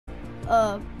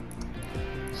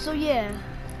So yeah,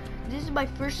 this is my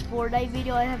first Fortnite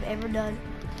video I have ever done.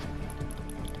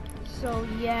 So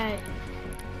yeah,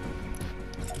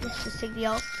 let's just take the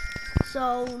off.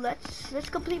 So let's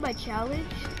complete my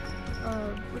challenge.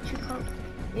 What you call it?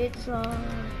 It's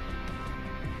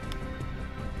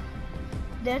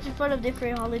dance in front of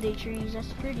different holiday trees.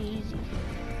 That's pretty easy.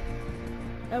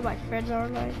 Oh, my friends are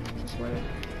online. Just wondering.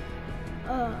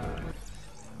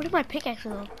 What is my pickaxe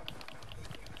though?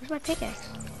 Where's my pickaxe?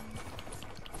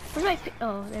 Where's my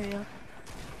oh, there we go.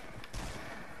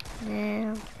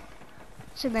 Damn.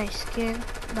 It's a nice skin.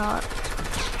 Not.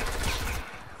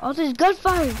 Oh, there's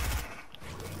gunfire!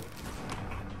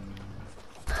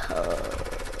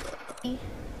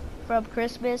 From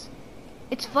Christmas.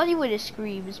 It's funny when it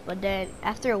screams, but then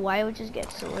after a while it just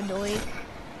gets so annoying.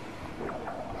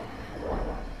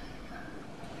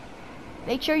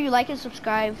 Make sure you like and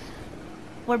subscribe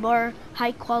for more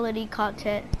high quality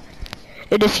content.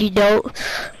 And if you don't,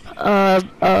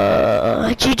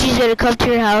 Gigi's gonna come to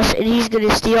your house and he's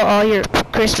gonna steal all your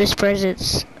Christmas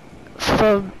presents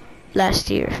from last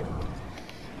year.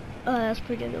 Oh, that's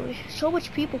pretty annoying. So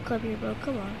much people come here, bro.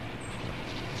 Come on.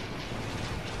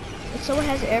 If someone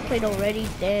has an airplane already,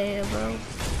 damn, bro.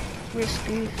 We're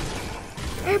screwed.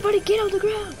 Everybody get on the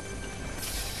ground.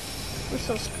 We're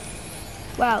so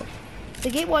screwed. Wow. The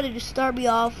game wanted to start me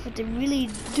off with the really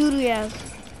doodoo ass,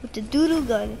 with the doodoo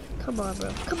gun. Come on,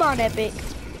 bro. Come on, Epic.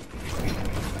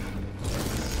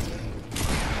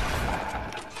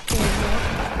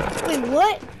 Wait,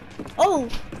 what? Oh.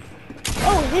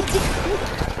 Oh, his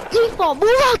default.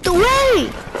 Move out the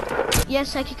way.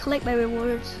 Yes, I can collect my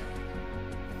rewards.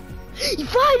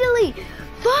 Finally!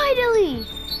 Finally!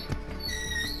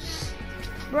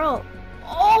 Bro.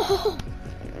 Oh!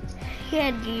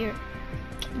 Headgear.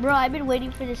 Bro, I've been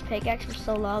waiting for this pickaxe for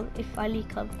so long. It finally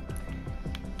comes.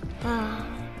 How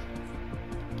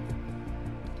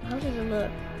does it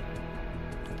look?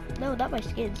 No, not my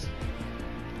skins.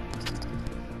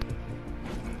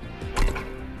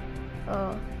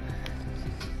 Oh.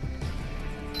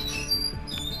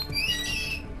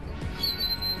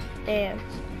 Damn.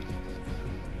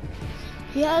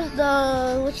 He has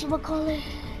the, whatchamacallit?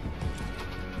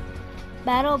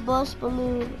 Battle bus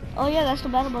balloon. Oh yeah, that's the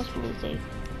battle bus balloon thing.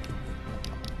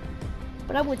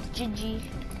 But I'm with Gigi.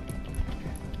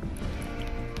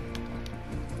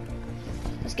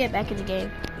 Let's get back in the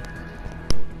game.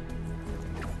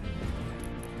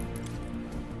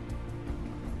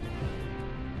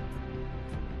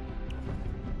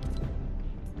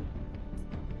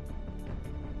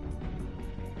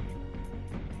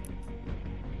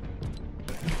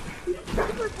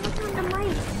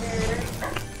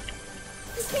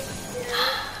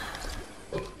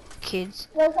 Kids.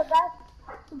 What's up, guys?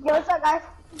 What's up, guys?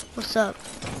 What's up?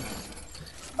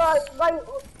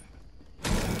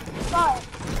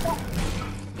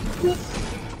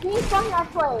 He's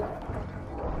Fortnite play.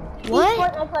 What? He's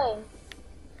Fortnite play.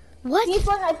 What? He's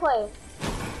Fortnite play.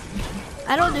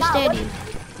 I don't understand you.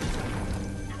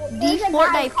 The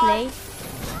Fortnite play?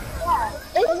 Yeah.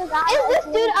 Is this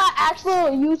dude an actual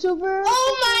YouTuber? Oh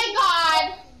my god!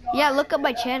 Yeah, look up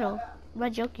my channel. I'm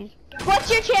not joking. What's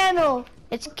your channel?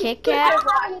 It's KitKat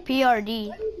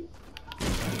PRD.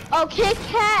 Oh,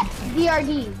 KitKat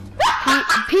DRD.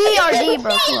 PRD,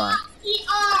 bro. Come on.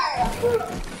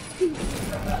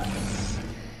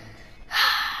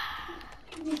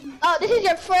 Oh, this is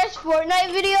your first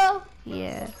Fortnite video?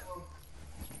 Yeah.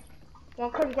 Well,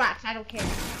 congrats, I don't care.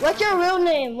 What's your real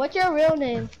name? What's your real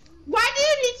name? Why do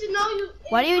you need to know you?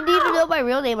 Why do you need to know my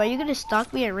real name? Are you gonna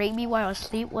stalk me and rape me while I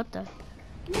sleep? What the?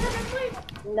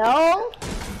 No.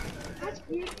 That's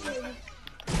weird.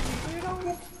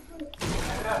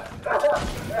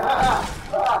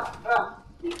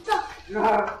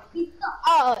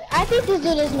 Oh, I think this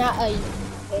dude is not a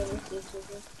famous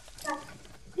YouTuber.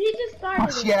 He just started.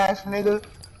 Mushy ass nigga.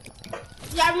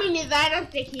 Yeah, me neither. I don't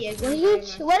think he is.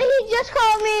 What did he just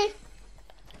call me?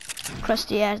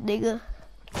 Crusty ass nigga.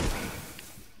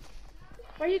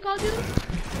 What do you call you?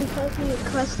 He calls me a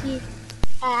crusty.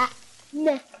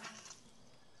 Nah.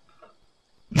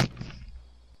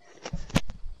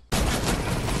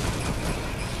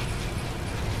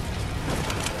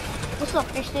 What's up,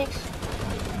 fish sticks?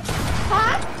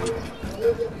 Huh?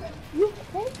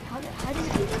 How did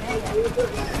you say that?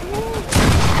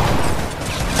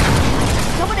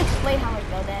 Someone explain how I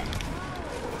know that.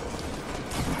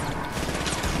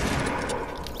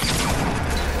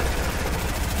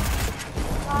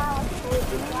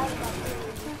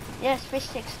 Yes, fish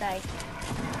sticks died.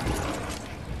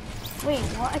 Wait,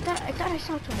 what? I thought I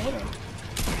saw a tomato.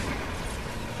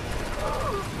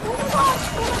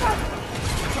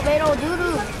 Tomato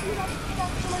doo-doo.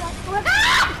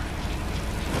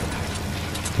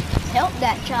 Help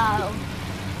that child.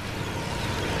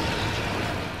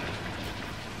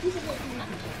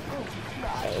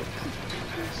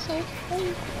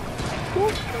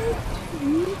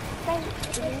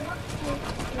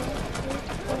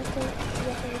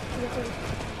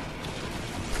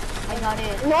 I got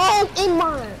it. No, in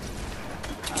mine.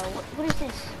 What is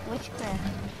this? Witchcraft.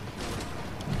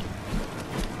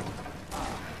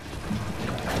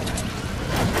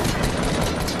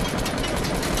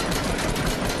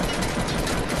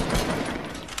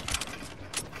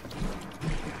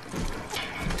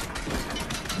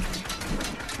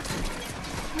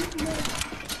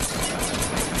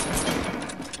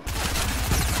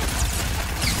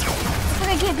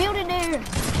 I can't build in there.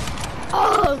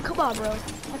 Oh, come on, bro. I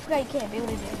forgot you can't build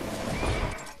in there.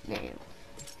 Damn.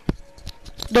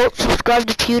 Don't subscribe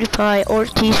to PewDiePie or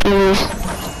T-Series.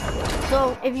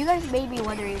 So, if you guys may be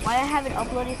wondering why I haven't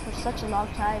uploaded for such a long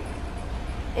time,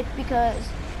 it's because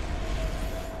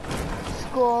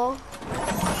school,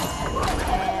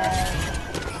 and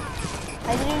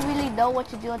I didn't really know what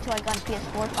to do until I got a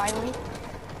PS4 finally.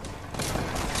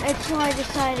 And so I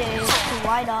decided to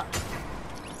why not.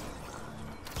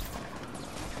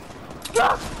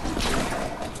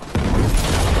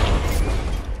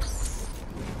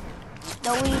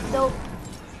 No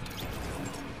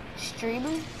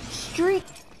streamer? Street.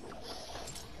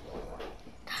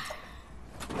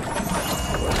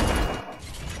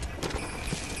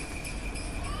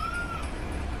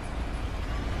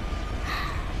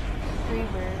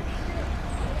 Streamers.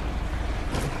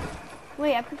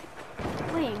 Wait,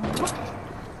 wait, what?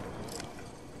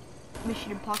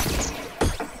 Mission Impossible.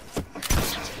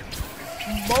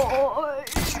 Boy.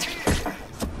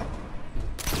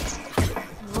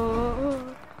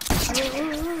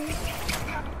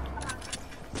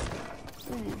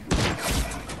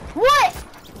 What?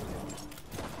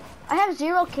 I have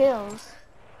 0 kills.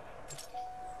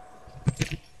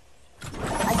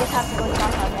 I just have to go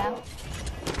shotgun now.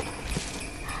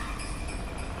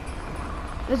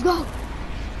 Let's go.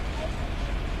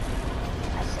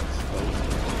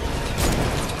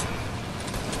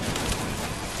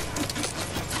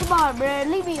 Come on, bro.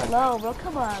 Leave me alone, bro.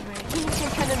 Come on, bro. You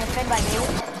just trying to defend my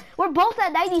name. We're both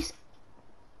at 90s.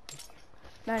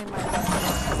 Not in my life.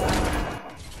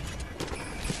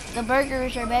 The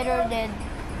burgers are better than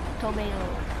tomato.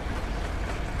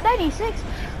 96.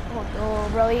 Oh no,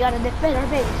 bro. You gotta defend our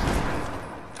base.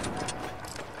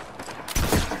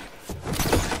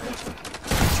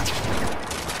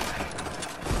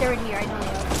 They're in here. I know they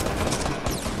are.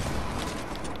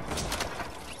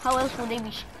 How else will they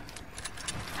be?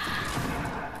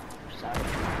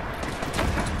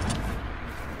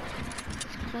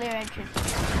 Clear entrance.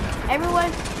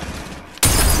 Everyone.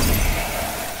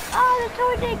 Oh, they're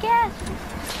throwing their gas.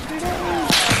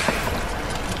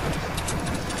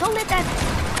 Don't let that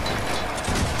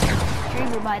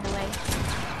streamer, by the way.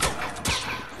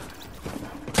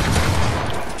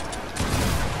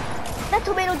 That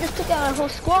tomato just took out our whole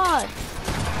squad.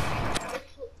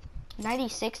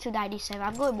 96 to 97.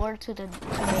 I'm going more to the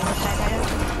tomato side right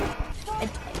now.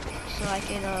 So I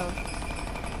can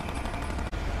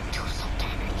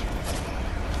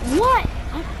What?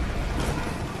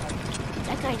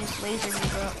 That guy just lasered me,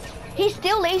 bro. He's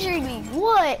still lasering me.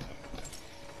 What?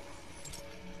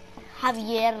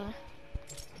 Javier.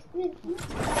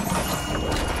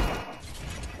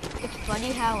 It's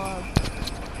funny how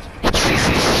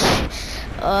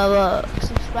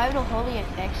subscribe to Holy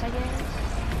Effects, I guess.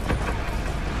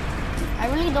 I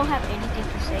really don't have anything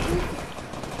to say.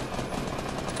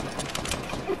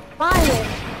 Fire.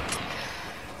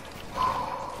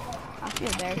 I feel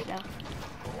embarrassed now.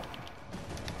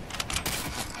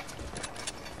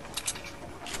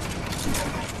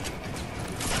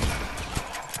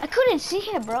 I couldn't see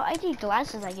him, bro. I need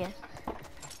glasses, I guess.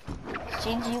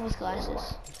 Change you with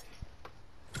glasses.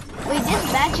 Wait,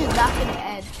 this match is not gonna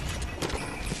end.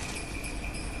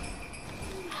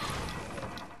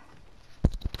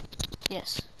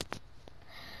 Yes.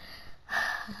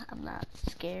 I'm not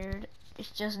scared.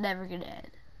 It's just never gonna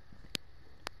end.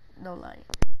 No lie.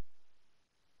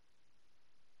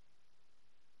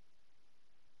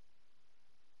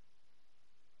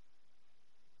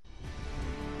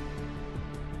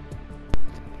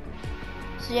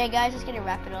 So yeah guys, let's gonna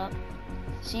wrap it up.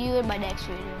 See you in my next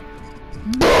video.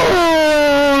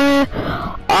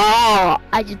 Oh,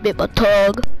 I just bit my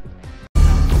tongue.